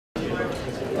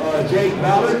Jake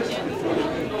Ballard.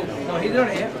 No, he's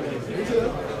not here.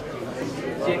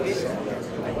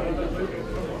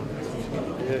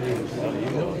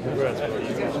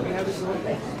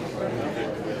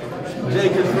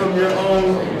 Jake is from your own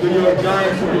New York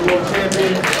Giants, Super Bowl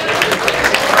champion.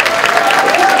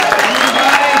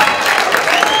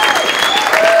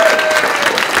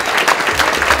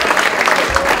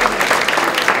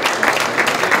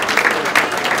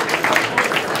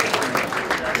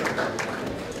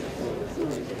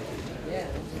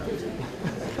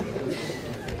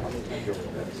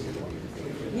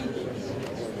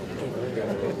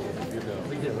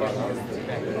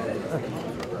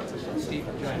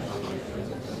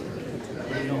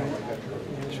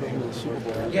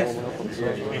 Yes.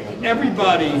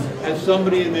 Everybody has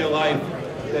somebody in their life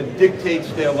that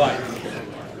dictates their life.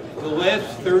 For the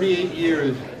last 38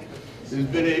 years, there's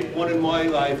been one in my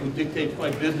life who dictates my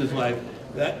business life.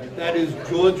 That is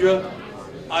Georgia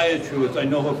Iatruis. I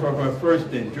know her from her first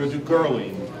name, Georgia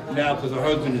Gurley, now because her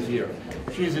husband is here.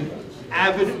 She's an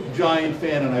avid Giant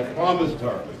fan, and I promised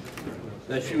her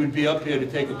that she would be up here to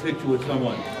take a picture with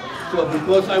someone. So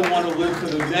because I want to live for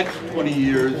the next 20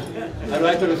 years, I'd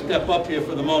like her to step up here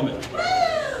for the moment.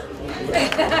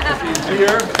 She's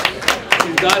here.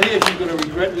 She's not here. She's going to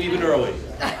regret leaving early.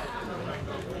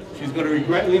 She's going to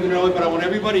regret leaving early, but I want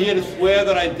everybody here to swear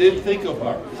that I did think of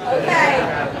her.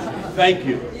 Okay. Thank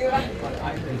you.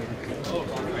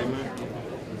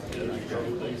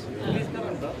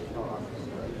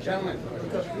 Gentlemen.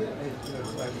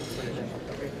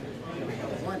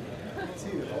 1,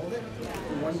 2, hold it.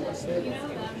 One more step.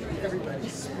 Everybody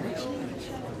switch.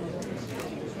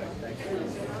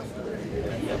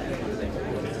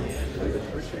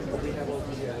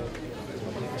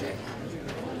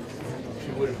 She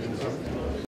would have been